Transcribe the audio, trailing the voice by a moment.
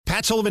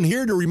Matt Sullivan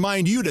here to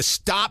remind you to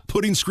stop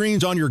putting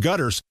screens on your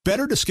gutters.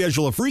 Better to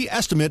schedule a free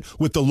estimate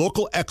with the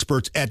local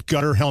experts at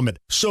Gutter Helmet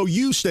so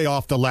you stay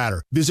off the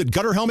ladder. Visit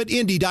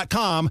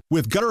GutterHelmetIndy.com.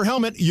 With Gutter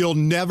Helmet, you'll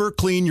never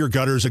clean your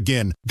gutters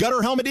again.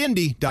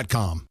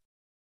 GutterHelmetIndy.com.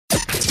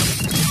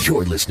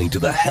 You're listening to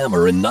the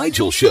Hammer and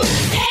Nigel Show.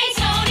 Hey,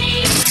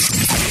 Tony!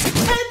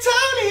 Hey,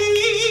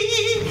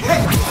 Tony!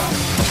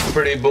 Hey!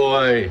 Pretty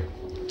boy.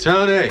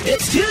 Tony.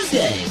 It's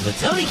Tuesday with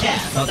Tony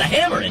Cass on the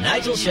Hammer and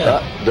Nigel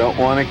Show. Don't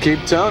want to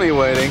keep Tony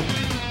waiting.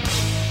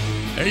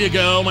 There you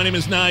go. My name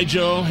is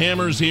Nigel.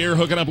 Hammer's here,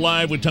 hooking up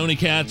live with Tony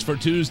Katz for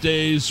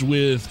Tuesdays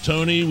with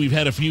Tony. We've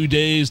had a few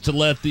days to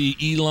let the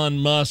Elon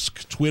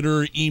Musk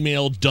Twitter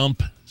email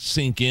dump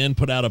sink in,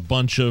 put out a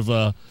bunch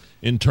of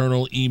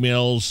internal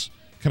emails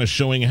kind of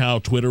showing how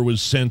Twitter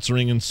was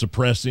censoring and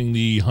suppressing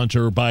the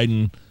Hunter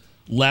Biden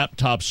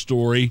laptop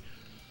story.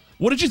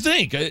 What did you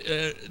think?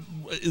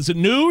 Is it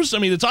news? I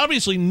mean, it's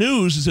obviously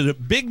news. Is it a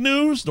big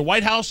news? The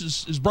White House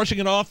is brushing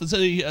it off as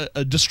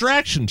a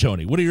distraction,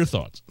 Tony. What are your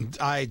thoughts?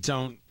 I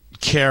don't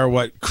care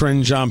what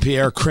Cringe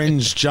Jean-Pierre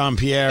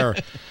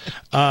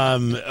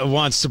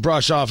wants to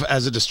brush off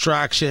as a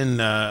distraction.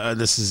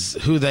 This is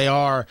who they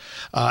are.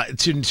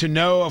 To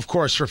know, of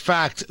course, for a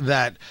fact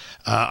that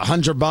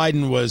Hunter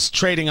Biden was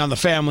trading on the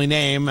family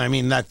name. I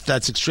mean,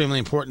 that's extremely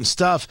important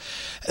stuff.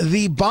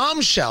 The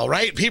bombshell,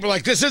 right? People are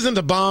like, this isn't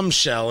a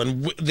bombshell.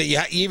 And you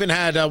even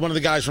had one of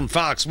the guys from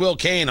Fox, Will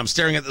Kane, I'm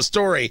staring at the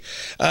story,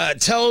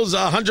 tells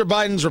Hunter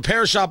Biden's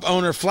repair shop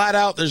owner flat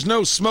out there's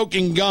no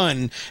smoking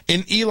gun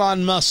in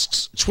Elon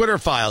Musk's Twitter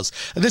files.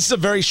 This is a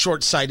very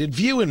short-sighted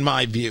view, in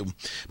my view,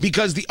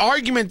 because the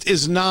argument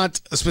is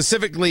not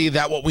specifically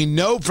that what we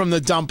know from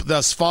the dump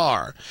thus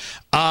far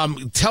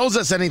tells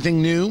us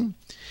anything new.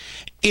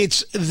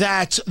 It's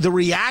that the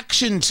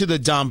reaction to the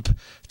dump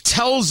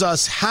tells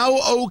us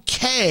how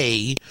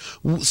okay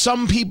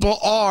some people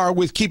are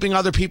with keeping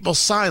other people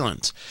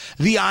silent.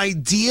 The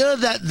idea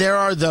that there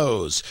are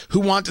those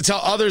who want to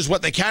tell others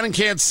what they can and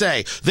can't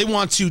say, they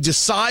want to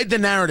decide the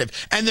narrative,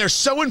 and they're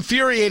so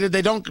infuriated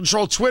they don't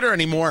control Twitter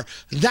anymore,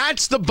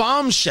 that's the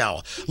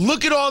bombshell.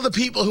 Look at all the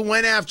people who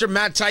went after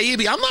Matt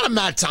Taibbi. I'm not a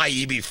Matt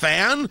Taibbi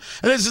fan, and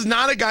this is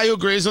not a guy who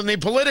agrees with me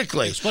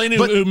politically. Explain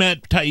who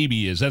Matt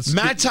Taibbi is.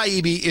 Matt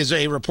Taibbi is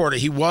a reporter.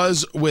 He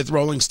was with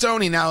Rolling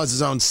Stone. He now has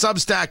his own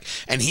Substack.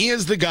 And he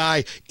is the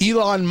guy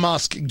Elon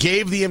Musk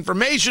gave the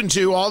information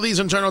to, all these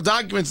internal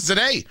documents, and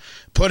said, hey,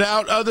 put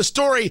out the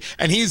story.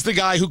 And he's the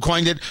guy who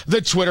coined it,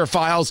 the Twitter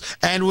files,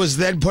 and was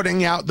then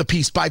putting out the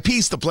piece by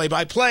piece, the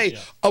play-by-play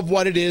of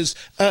what it is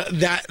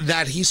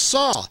that he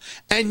saw.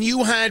 And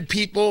you had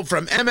people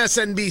from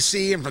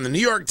MSNBC and from the New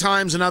York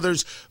Times and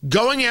others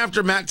going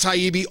after Matt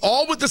Taibbi,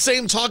 all with the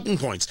same talking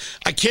points.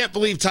 I can't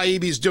believe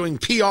Taibbi is doing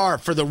PR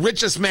for the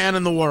richest man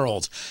in the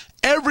world.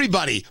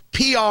 Everybody,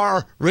 PR,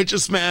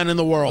 richest man in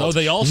the world. Oh,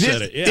 they all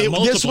said it. Yeah,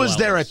 this was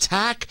their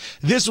attack.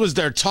 This was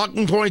their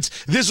talking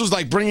points. This was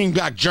like bringing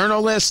back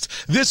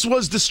journalists. This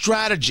was the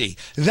strategy.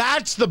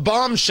 That's the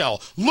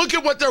bombshell. Look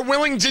at what they're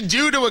willing to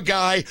do to a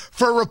guy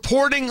for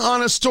reporting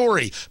on a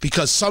story,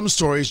 because some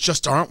stories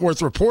just aren't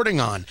worth reporting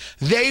on.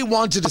 They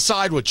want to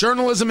decide what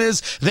journalism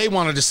is. They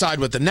want to decide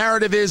what the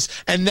narrative is,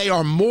 and they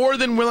are more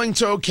than willing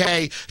to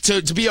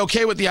be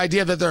okay with the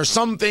idea that there are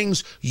some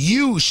things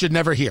you should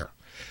never hear.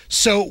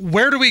 So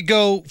where do we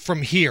go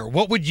from here?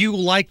 What would you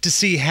like to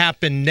see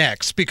happen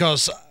next?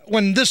 Because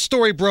when this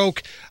story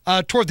broke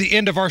toward the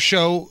end of our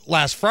show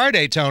last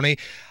Friday, Tony,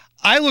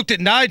 I looked at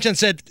Nigel and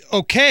said,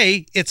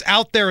 okay, it's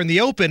out there in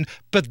the open,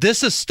 but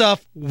this is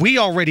stuff we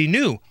already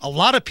knew. A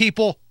lot of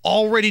people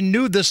already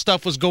knew this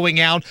stuff was going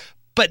out,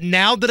 but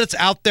now that it's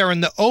out there in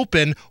the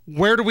open,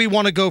 where do we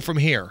want to go from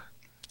here?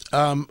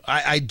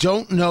 I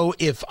don't know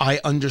if I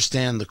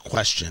understand the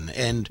question.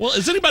 And well,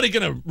 is anybody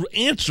going to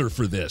answer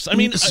for this? I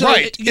mean,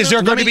 right. Is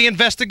there going to be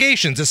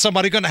investigations? Is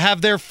somebody going to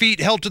have their feet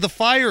held to the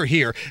fire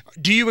here?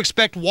 Do you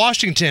expect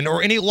Washington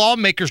or any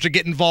lawmakers to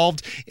get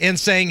involved in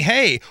saying,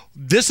 hey,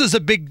 this is a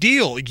big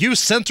deal. You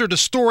censored a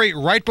story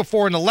right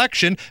before an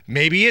election.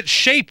 Maybe it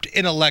shaped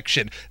an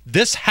election.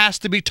 This has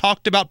to be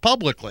talked about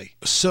publicly.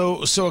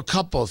 So a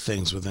couple of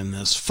things within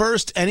this.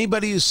 First,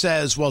 anybody who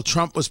says, well,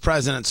 Trump was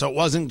president, so it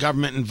wasn't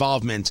government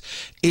involvement,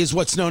 is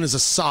what's known as a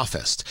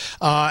sophist.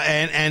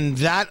 And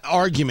that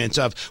argument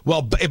of,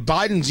 well, if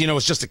Biden's,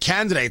 was just a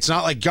candidate, it's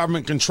not like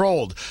government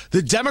controlled.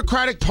 The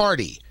Democratic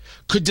Party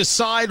could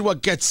decide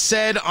what gets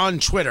said on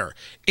Twitter.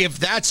 If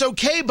that's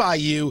okay by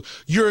you,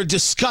 you're a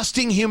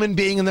disgusting human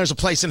being and there's a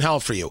place in hell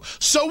for you.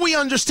 So we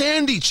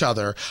understand each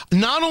other.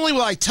 Not only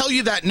will I tell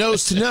you that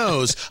nose to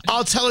nose,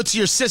 I'll tell it to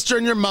your sister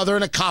and your mother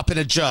and a cop and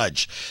a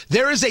judge.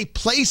 There is a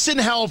place in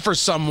hell for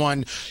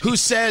someone who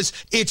says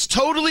it's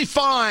totally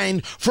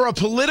fine for a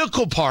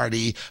political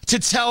party to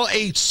tell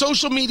a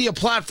social media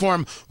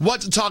platform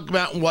what to talk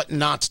about and what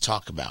not to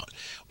talk about.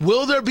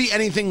 Will there be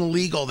anything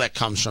legal that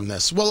comes from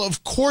this? Well,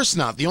 of course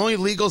not. The only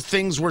legal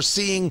things we're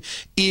seeing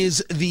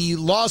is the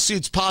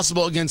lawsuits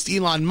possible against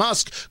Elon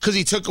Musk because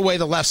he took away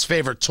the left's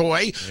favorite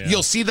toy. Yeah.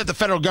 You'll see that the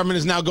federal government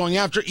is now going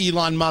after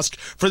Elon Musk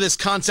for this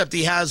concept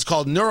he has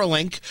called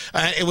Neuralink,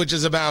 which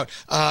is about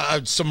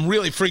some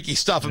really freaky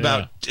stuff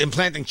about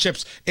implanting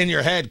chips in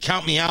your head.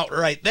 Count me out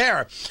right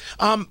there.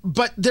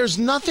 But there's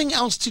nothing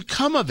else to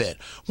come of it.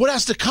 What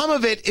has to come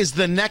of it is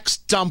the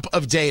next dump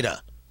of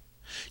data.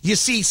 You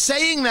see,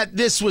 saying that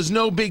this was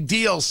no big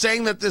deal,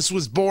 saying that this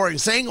was boring,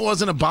 saying it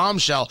wasn't a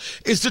bombshell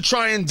is to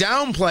try and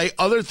downplay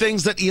other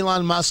things that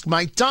Elon Musk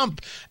might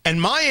dump.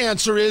 And my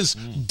answer is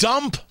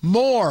dump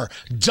more.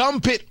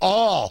 Dump it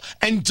all.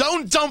 And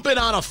don't dump it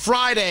on a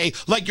Friday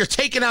like you're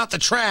taking out the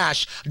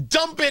trash.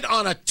 Dump it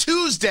on a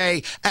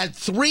Tuesday at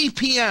 3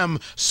 p.m.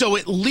 so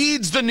it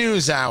leads the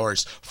news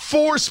hours.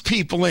 Force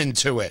people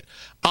into it.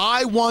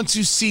 I want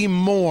to see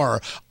more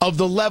of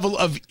the level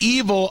of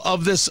evil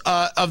of this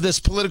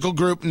political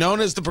group known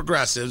as the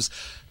Progressives,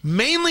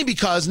 mainly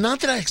because,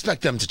 not that I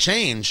expect them to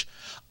change,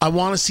 I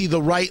want to see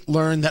the right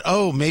learn that,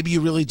 oh, maybe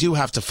you really do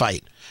have to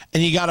fight,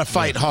 and you got to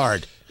fight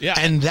hard. Yeah.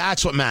 And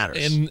that's what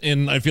matters.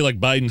 And I feel like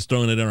Biden's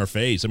throwing it in our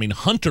face. I mean,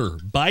 Hunter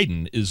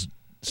Biden is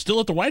still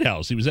at the White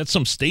House. He was at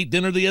some state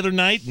dinner the other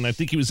night, and I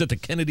think he was at the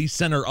Kennedy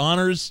Center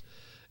Honors.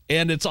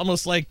 And it's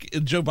almost like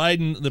Joe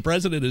Biden, the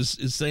president, is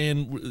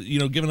saying,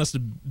 giving us the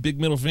big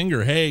middle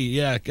finger. Hey,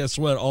 yeah, guess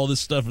what? All this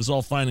stuff is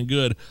all fine and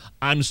good.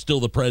 I'm still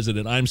the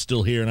president. I'm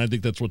still here. And I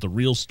think that's what the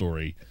real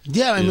story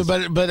is.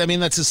 But I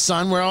mean, that's his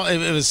son.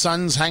 If his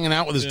son's hanging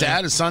out with his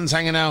dad, his son's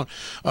hanging out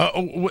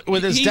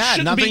with his dad.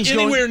 He shouldn't be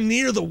anywhere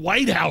near the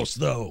White House,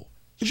 though.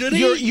 Should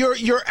he?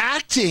 You're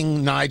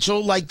acting,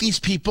 Nigel, like these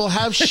people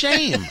have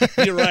shame.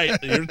 You're right.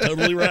 You're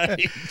totally right.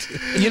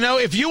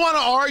 If you want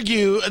to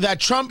argue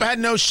that Trump had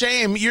no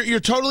shame, you're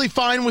totally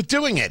fine with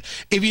doing it.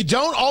 If you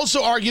don't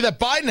also argue that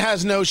Biden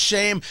has no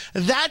shame,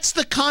 that's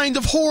the kind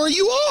of whore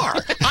you are.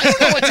 I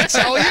don't know what to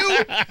tell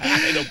you.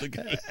 I don't think.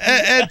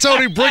 And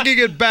Tony, bringing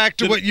it back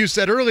to what you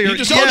said earlier, he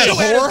just called me a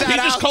whore. He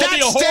just called me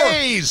a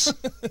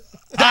whore.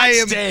 I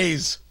am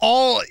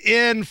all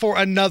in for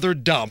another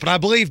dump. And I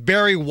believe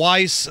Barry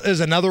Weiss is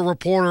another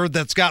reporter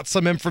that's got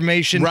some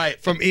information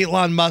from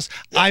Elon Musk.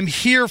 I'm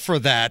here for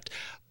that.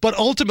 But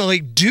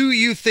ultimately, do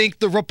you think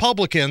the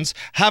Republicans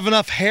have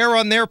enough hair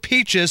on their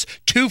peaches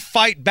to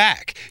fight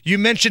back? You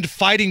mentioned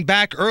fighting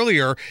back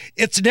earlier.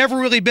 It's never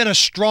really been a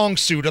strong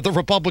suit of the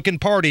Republican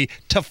Party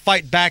to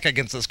fight back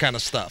against this kind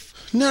of stuff.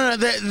 No,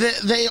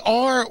 they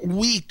are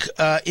weak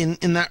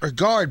in that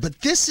regard,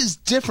 but this is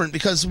different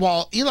because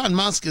while Elon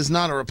Musk is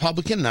not a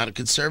Republican, not a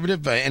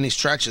conservative by any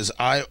stretch as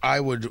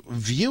I would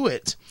view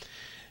it,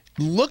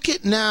 look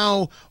at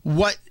now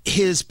what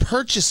his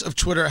purchase of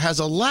Twitter has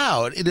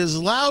allowed. It has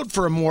allowed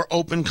for a more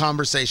open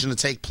conversation to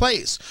take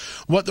place.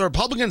 What the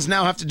Republicans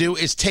now have to do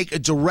is take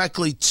it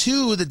directly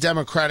to the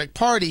Democratic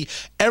Party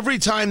every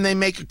time they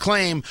make a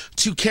claim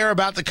to care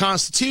about the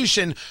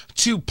Constitution,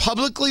 to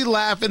publicly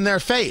laugh in their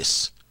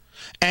face.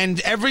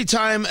 And every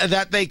time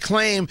that they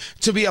claim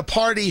to be a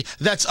party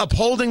that's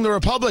upholding the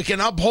Republic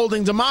and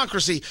upholding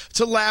democracy,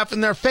 to laugh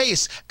in their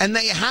face. And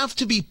they have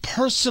to be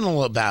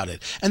personal about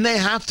it. And they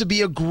have to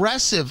be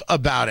aggressive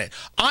about it.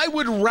 I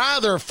would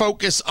rather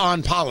focus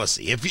on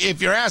policy,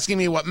 if you're asking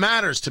me what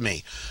matters to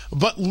me.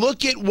 But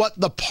look at what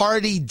the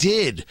party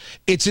did.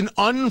 It's an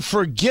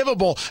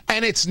unforgivable,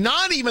 and it's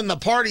not even the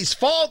party's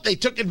fault. They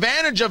took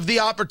advantage of the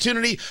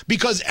opportunity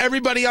because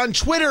everybody on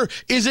Twitter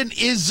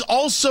is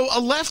also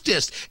a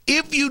leftist.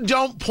 If you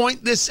don't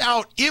point this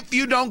out, if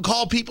you don't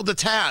call people to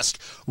task,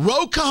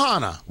 Ro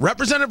Khanna,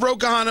 Representative Ro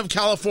Khanna of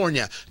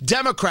California,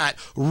 Democrat,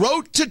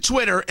 wrote to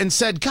Twitter and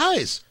said,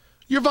 guys,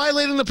 you're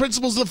violating the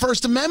principles of the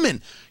First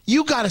Amendment.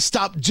 You got to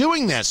stop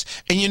doing this.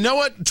 And you know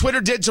what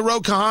Twitter did to Ro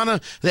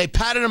Khanna? They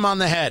patted him on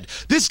the head.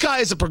 This guy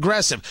is a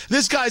progressive.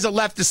 This guy's a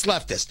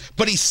leftist.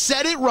 But he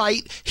said it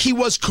right. He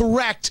was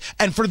correct.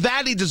 And for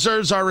that, he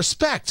deserves our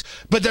respect.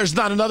 But there's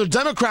not another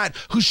Democrat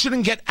who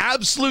shouldn't get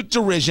absolute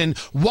derision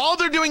while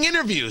they're doing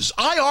interviews.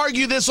 I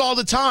argue this all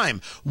the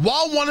time.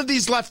 While one of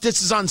these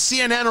leftists is on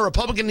CNN, a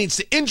Republican needs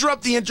to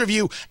interrupt the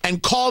interview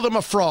and call them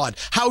a fraud.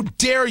 How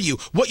dare you?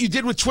 What you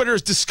did with Twitter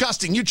is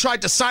disgusting. You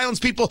tried to silence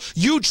people.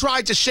 You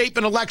tried to shape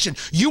an election.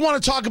 You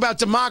want to talk about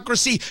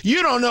democracy?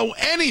 You don't know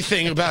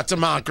anything about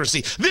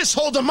democracy. This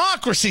whole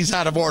democracy's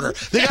out of order.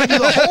 They got to do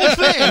the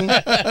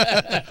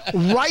whole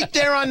thing right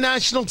there on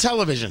national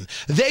television.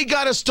 They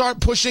got to start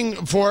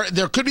pushing for,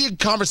 there could be a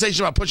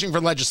conversation about pushing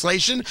for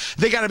legislation.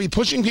 They got to be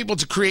pushing people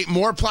to create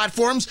more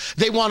platforms.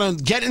 They want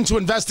to get into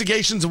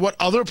investigations of what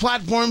other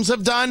platforms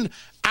have done.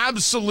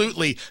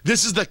 Absolutely.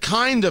 This is the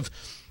kind of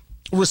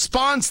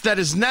response that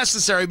is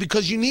necessary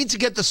because you need to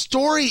get the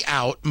story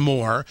out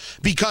more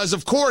because,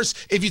 of course,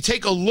 if you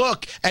take a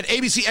look at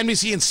ABC,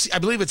 NBC, and I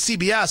believe it's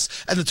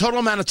CBS, and the total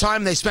amount of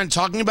time they spent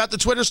talking about the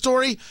Twitter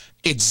story,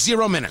 it's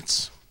 0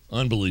 minutes.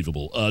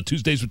 Unbelievable.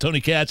 Tuesdays with Tony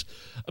Katz.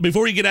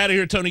 Before you get out of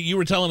here, Tony, you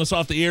were telling us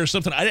off the air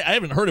something. I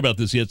haven't heard about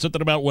this yet.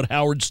 Something about what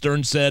Howard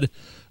Stern said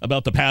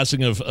about the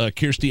passing of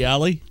Kirstie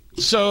Alley.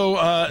 So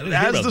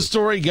as the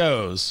story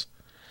goes,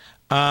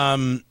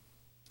 I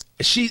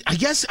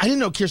guess I didn't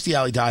know Kirstie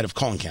Alley died of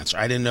colon cancer.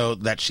 I didn't know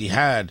that she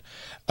had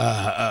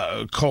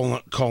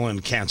colon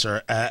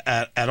cancer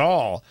at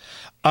all.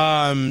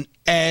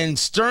 And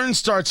Stern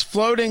starts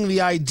floating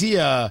the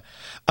idea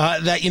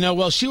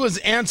that, she was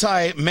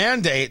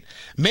anti-mandate.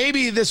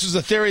 Maybe this was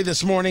a theory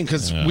this morning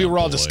because we were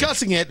all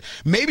discussing it.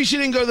 Maybe she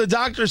didn't go to the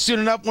doctor soon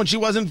enough when she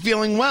wasn't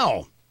feeling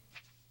well.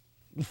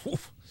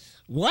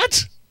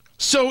 What?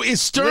 So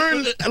is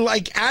Stern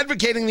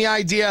advocating the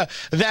idea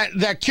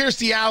that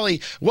Kirstie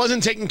Alley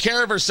wasn't taking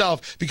care of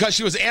herself because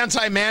she was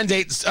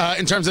anti-mandate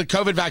in terms of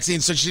COVID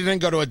vaccines, so she didn't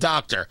go to a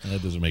doctor?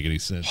 That doesn't make any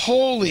sense.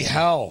 Holy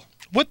hell.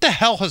 What the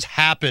hell has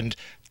happened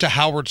to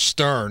Howard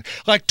Stern?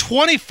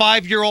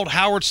 25-year-old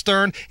Howard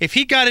Stern, if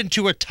he got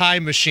into a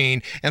time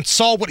machine and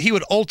saw what he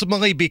would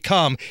ultimately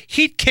become,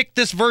 he'd kick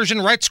this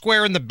version right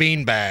square in the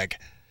beanbag.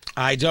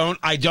 I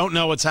don't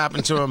know what's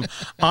happened to him.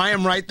 I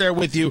am right there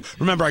with you.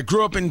 Remember, I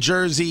grew up in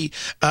Jersey.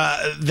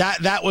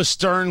 That was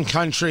Stern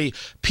country.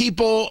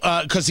 People,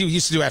 because he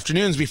used to do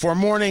afternoons before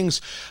mornings,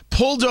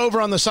 pulled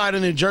over on the side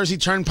of New Jersey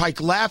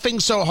Turnpike laughing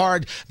so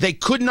hard they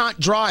could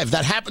not drive.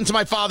 That happened to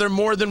my father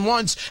more than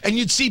once, and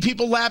you'd see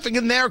people laughing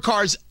in their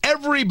cars.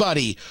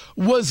 Everybody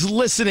was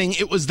listening.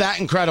 It was that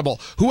incredible.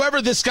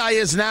 Whoever this guy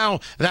is now,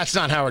 that's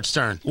not Howard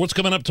Stern. What's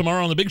coming up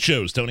tomorrow on the big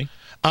shows, Tony?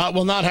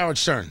 Well, not Howard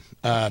Stern.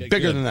 Bigger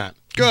good. than that.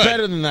 Good.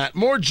 Better than that.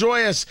 More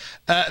joyous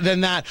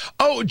than that.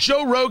 Oh,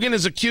 Joe Rogan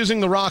is accusing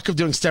The Rock of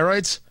doing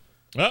steroids.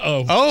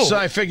 Uh-oh. Oh. So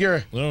I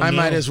figure I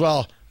might as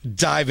well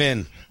dive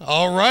in.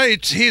 All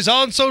right. He's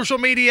on social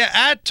media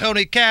at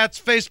Tony Katz.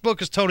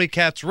 Facebook is Tony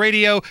Katz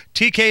Radio.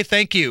 TK,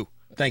 thank you.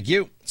 Thank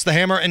you. It's the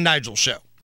Hammer and Nigel Show.